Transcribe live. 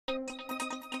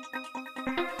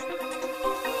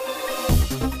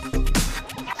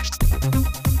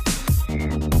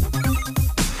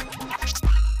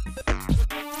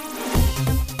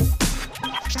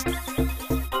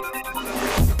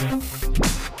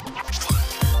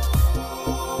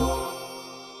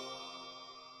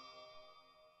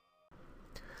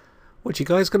What you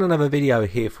guys, got another video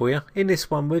here for you. In this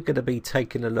one we're going to be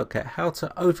taking a look at how to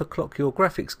overclock your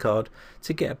graphics card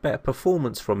to get a better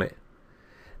performance from it.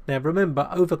 Now remember,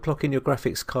 overclocking your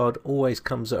graphics card always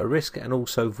comes at a risk and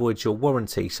also voids your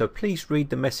warranty, so please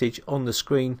read the message on the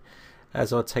screen,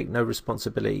 as I take no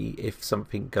responsibility if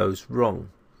something goes wrong.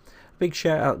 A big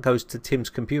shout out goes to Tim's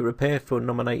Computer Repair for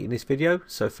nominating this video,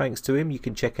 so thanks to him. You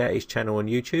can check out his channel on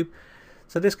YouTube.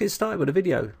 So let's get started with the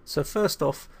video. So first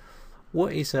off,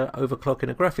 what is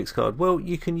overclocking a graphics card? Well,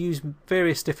 you can use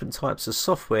various different types of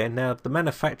software. Now the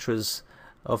manufacturers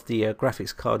of the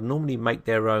graphics card normally make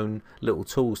their own little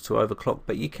tools to overclock,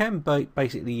 but you can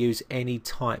basically use any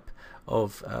type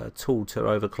of tool to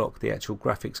overclock the actual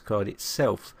graphics card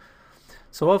itself.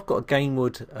 So I've got a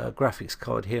Gainwood graphics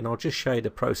card here, and I'll just show you the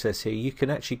process here. You can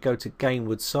actually go to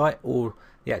Gainwood's site or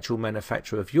the actual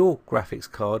manufacturer of your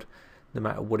graphics card, no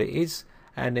matter what it is,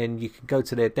 and then you can go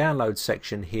to their download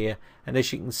section here, and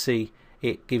as you can see,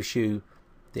 it gives you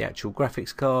the actual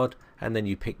graphics card, and then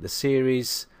you pick the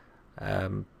series.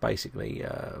 Basically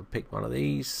pick one of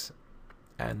these,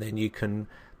 and then you can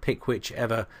pick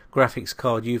whichever graphics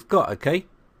card you've got. Okay,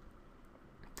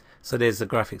 so there's the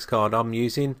graphics card I'm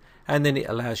using, and then it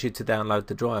allows you to download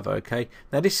the driver. Okay,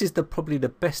 now this is probably the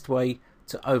best way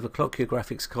to overclock your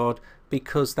graphics card,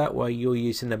 because that way you're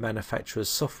using the manufacturer's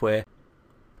software.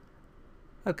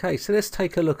 Okay, so let's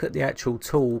take a look at the actual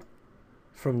tool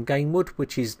from Gainwood,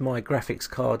 which is my graphics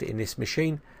card in this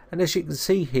machine. And as you can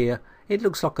see here, it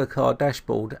looks like a car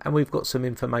dashboard, and we've got some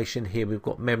information here. We've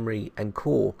got memory and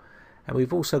core, and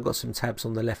we've also got some tabs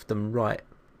on the left and right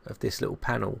of this little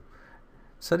panel.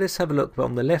 So let's have a look.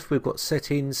 On the left we've got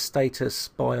settings, status,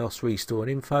 BIOS, restore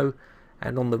and info,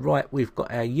 and on the right we've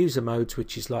got our user modes,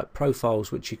 which is like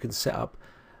profiles, which you can set up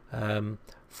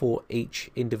for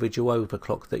each individual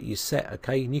overclock that you set.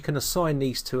 Okay, and you can assign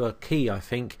these to a key, I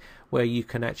think, where you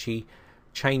can actually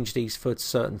change these for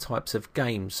certain types of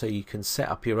games. So you can set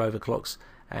up your overclocks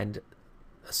and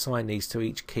assign these to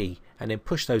each key, and then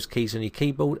push those keys on your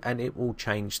keyboard, and it will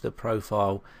change the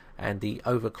profile and the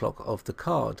overclock of the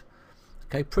card.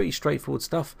 Okay, pretty straightforward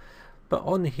stuff. But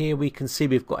on here we can see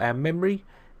we've got our memory.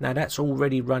 Now that's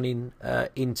already running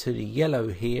into the yellow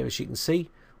here, as you can see,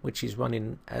 which is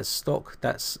running as stock.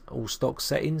 That's all stock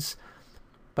settings,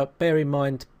 but bear in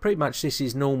mind, pretty much this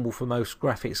is normal for most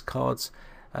graphics cards.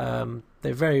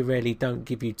 They very rarely don't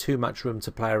give you too much room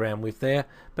to play around with there,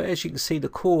 but as you can see, the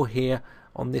core here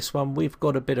on this one, we've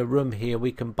got a bit of room here.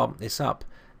 We can bump this up.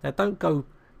 Now don't go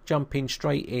jumping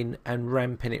straight in and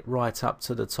ramping it right up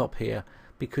to the top here,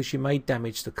 because you may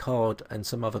damage the card and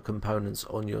some other components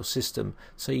on your system.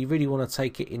 So you really want to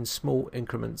take it in small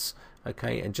increments,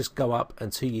 okay, and just go up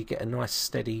until you get a nice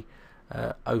steady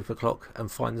overclock,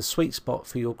 and find the sweet spot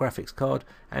for your graphics card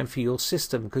and for your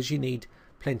system, because you need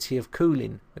plenty of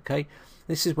cooling. Okay,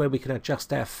 this is where we can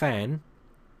adjust our fan.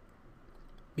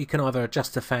 You can either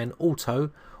adjust the fan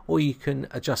auto, or you can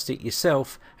adjust it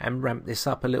yourself and ramp this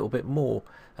up a little bit more,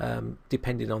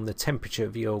 depending on the temperature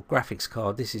of your graphics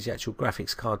card. This is the actual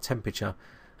graphics card temperature.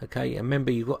 Okay, and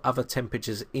remember, you've got other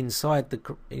temperatures inside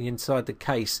the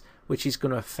case, which is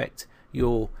going to affect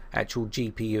your actual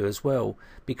GPU as well,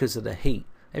 because of the heat.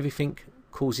 Everything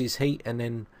causes heat, and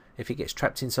then if it gets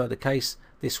trapped inside the case,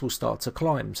 this will start to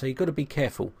climb, so you've got to be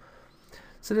careful.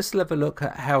 So let's have a look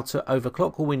at how to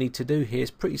overclock. All we need to do here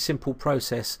is pretty simple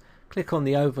process. Click on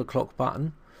the overclock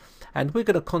button, and we're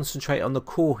going to concentrate on the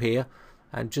core here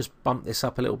and just bump this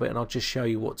up a little bit, and I'll just show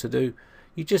you what to do.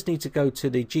 You just need to go to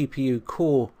the GPU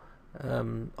core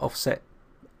offset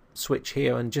switch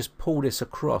here and just pull this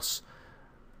across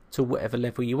to whatever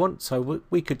level you want. So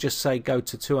we could just say go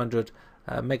to 200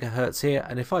 megahertz here,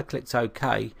 and if I clicked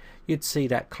OK, you'd see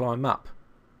that climb up.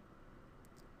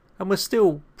 And we're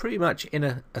still pretty much in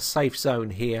a safe zone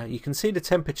here. You can see the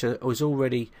temperature was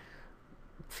already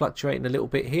fluctuating a little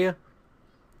bit here,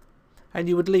 and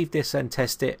you would leave this and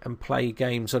test it and play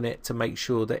games on it to make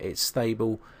sure that it's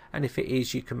stable, and if it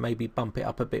is, you can maybe bump it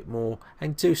up a bit more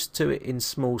and do it in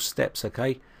small steps.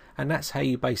 Okay, and that's how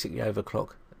you basically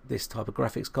overclock this type of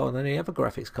graphics card and any other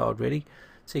graphics card really.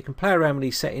 So you can play around with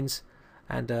these settings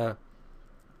and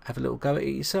have a little go at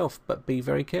it yourself, but be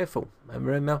very careful, and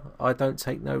remember, I don't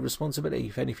take no responsibility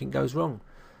if anything goes wrong.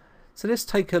 So let's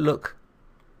take a look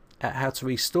at how to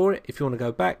restore it. If you want to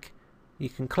go back, you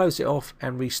can close it off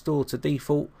and restore to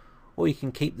default, or you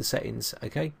can keep the settings,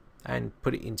 okay, and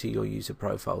put it into your user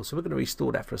profile. So we're going to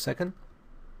restore that for a second.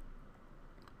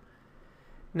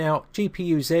 Now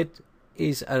GPU-Z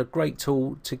is a great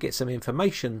tool to get some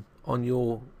information on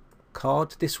your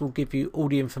card. This will give you all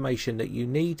the information that you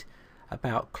need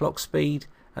about clock speed,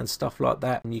 and stuff like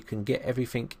that, and you can get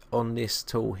everything on this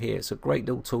tool here. It's a great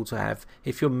little tool to have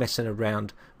if you're messing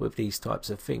around with these types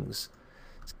of things.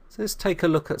 So let's take a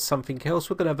look at something else.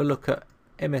 We're going to have a look at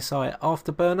MSI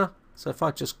Afterburner. So if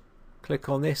I just click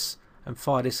on this and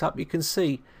fire this up, you can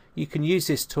see you can use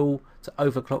this tool to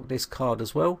overclock this card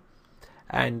as well,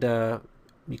 and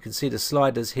you can see the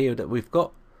sliders here that we've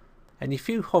got, and if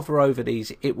you hover over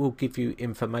these it will give you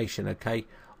information, okay,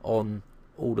 on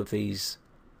all of these,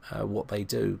 what they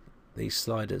do, these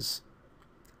sliders.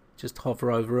 Just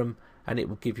hover over them and it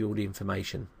will give you all the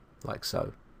information like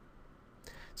so.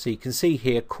 So you can see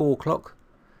here core clock,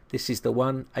 this is the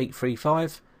one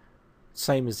 835,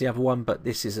 same as the other one, but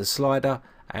this is a slider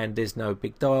and there's no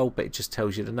big dial, but it just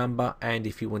tells you the number, and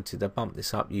if you wanted to bump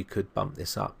this up you could bump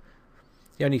this up.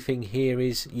 The only thing here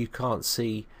is you can't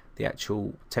see the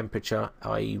actual temperature,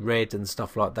 i.e. red and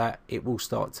stuff like that. It will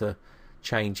start to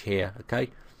change here,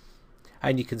 okay,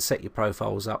 and you can set your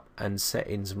profiles up, and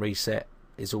settings and reset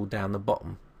is all down the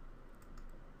bottom.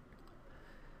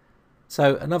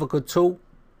 So another good tool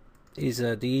is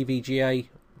the EVGA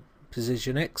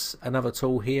Precision X, another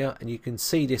tool here, and you can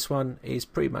see this one is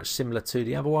pretty much similar to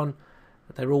the other one.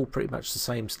 They're all pretty much the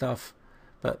same stuff,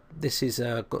 but this is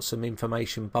got some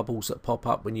information bubbles that pop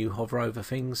up when you hover over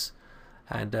things,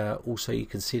 and also you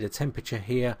can see the temperature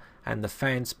here and the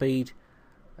fan speed,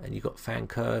 and you've got fan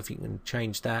curve, you can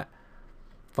change that.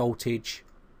 Voltage,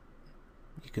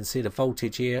 you can see the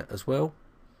voltage here as well,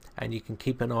 and you can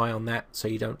keep an eye on that so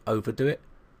you don't overdo it.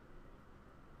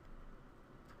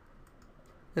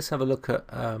 Let's have a look at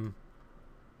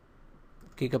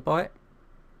GIGABYTE.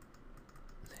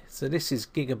 So this is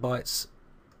GIGABYTE's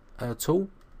tool,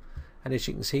 and as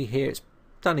you can see here it's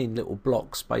done in little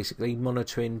blocks, basically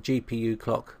monitoring GPU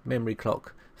clock, memory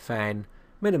clock, fan,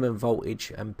 minimum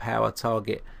voltage and power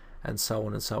target, and so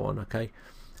on and so on, okay,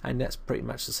 and that's pretty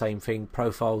much the same thing.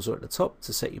 Profiles are at the top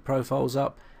to set your profiles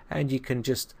up, and you can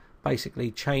just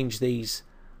basically change these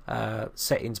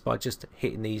settings by just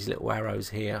hitting these little arrows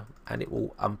here, and it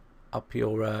will up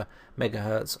your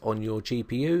megahertz on your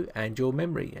GPU and your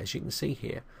memory, as you can see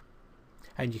here.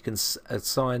 And you can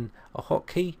assign a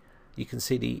hotkey. You can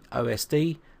see the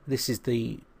OSD. This is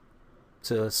to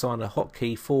assign a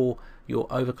hotkey for your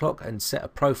overclock and set a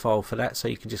profile for that, so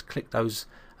you can just click those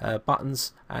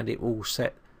buttons and it will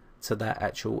set to that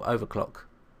actual overclock.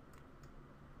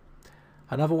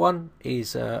 Another one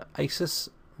is ASUS.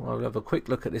 We'll have a quick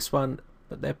look at this one,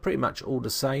 but they're pretty much all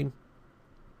the same.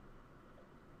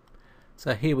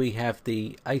 So here we have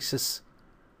the ASUS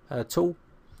tool,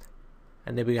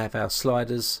 and then we have our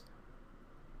sliders.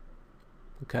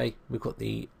 Okay, we've got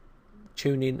the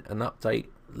tuning and update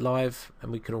live,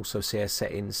 and we can also see our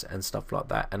settings and stuff like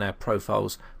that, and our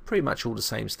profiles, pretty much all the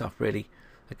same stuff really.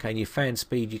 Okay, and your fan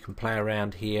speed, you can play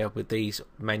around here with these,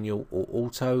 manual or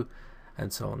auto,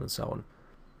 and so on and so on.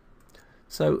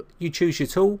 So you choose your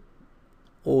tool,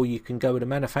 or you can go with a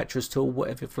manufacturer's tool,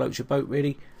 whatever floats your boat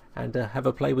really, and have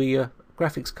a play with your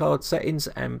graphics card settings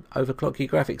and overclock your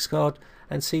graphics card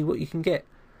and see what you can get.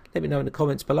 Let me know in the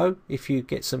comments below if you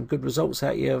get some good results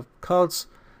out of your cards.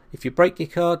 If you break your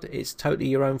card, it's totally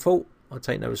your own fault. I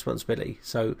take no responsibility.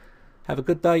 So have a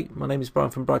good day. My name is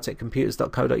Brian from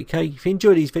briteccomputers.co.uk. If you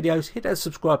enjoy these videos, hit that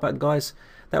subscribe button, guys.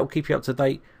 That will keep you up to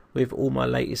date with all my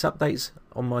latest updates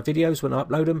on my videos when I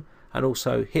upload them, and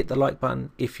also hit the like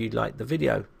button if you like the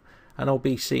video, and I'll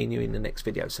be seeing you in the next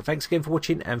video. So thanks again for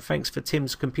watching, and thanks for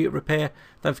Tim's computer repair.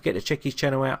 Don't forget to check his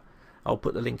channel out. I'll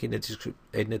put the link in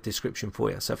the description for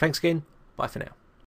you. So thanks again. Bye for now.